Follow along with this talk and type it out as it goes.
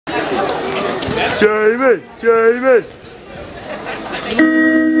Jamie, Jamie.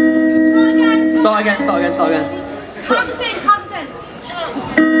 Start again. Constant.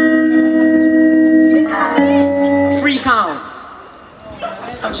 3 count.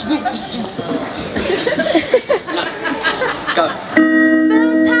 Go.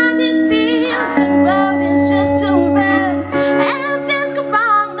 Sometimes it seems the road is just too rough, and things go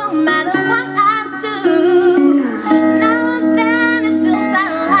wrong no matter what I do. Now and then it feels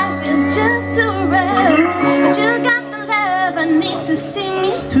like life is just too rough, but you got the love I need to see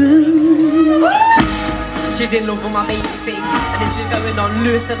me through. She's in love with my baby face, and if she's going on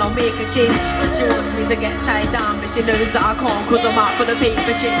loose then I'll make a change. She wants me to get tied down, but she knows that I can't, cause I'm out for the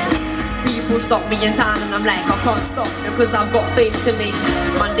paper chase. People stop me in town and I'm like, I can't stop because I've got fame to make.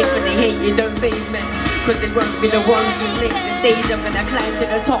 Man, if they hate you, don't faze me, cause they won't be the ones who make the stage. I'm gonna climb to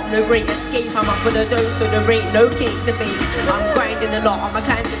the top, no great escape. I'm up for the dough, so there ain't no cake to bake. I'm grinding a lot, I'ma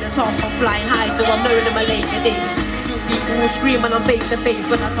climb to the top. I'm flying high, so I'm known in my later days. People will scream when I'm face to face.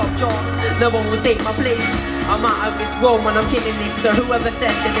 When I top jobs, no one will take my place. I'm out of this world when I'm killing this, so whoever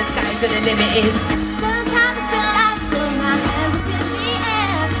says that the sky's where the limit is. Sometimes I feel like throwing my hands up in the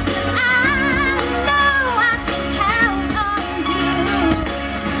air, 'cause I know I can count on you.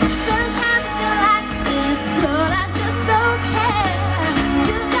 Sometimes I feel like saying, Lord, I just don't care.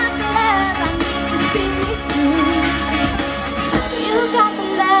 You got the love I need to see me through. You got the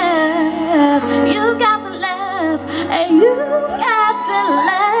love, you got the love, and you got the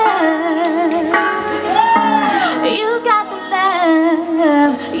love. You got the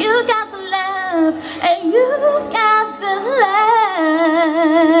love, you got the love, and you got the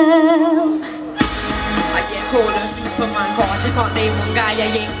love. I get called a Superman, cause she can't name one guy I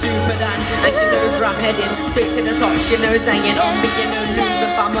ain't super than. And she knows where I'm heading, straight to the top. She knows I ain't on being no loser.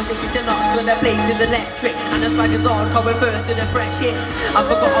 I'm not taking to knocks when the place is electric, and the swag is on, coming first to the fresh hits. I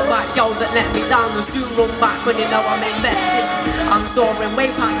forgot about y'all that let me down, will soon run back when they know I'm invested. I'm soaring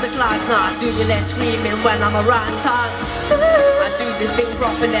way past the clouds now, I do you less screaming when I'm around town. I do this thing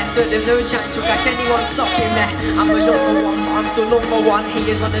properly, so there's no chance you'll catch anyone stopping me. I'm a number one, but I'm still number one.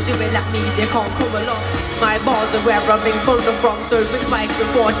 Haters wanna do it like me, they can't come along. My bars are where I've been thunder from, so think twice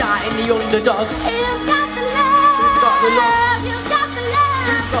before dying the underdog. You got the love, Who's got the love? you got the love,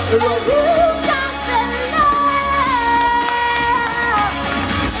 Who's got the love? you got the love.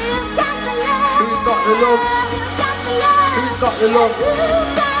 You got the love, Who's got the love? you got the love, Who's got the love?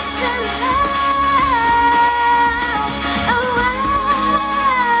 you got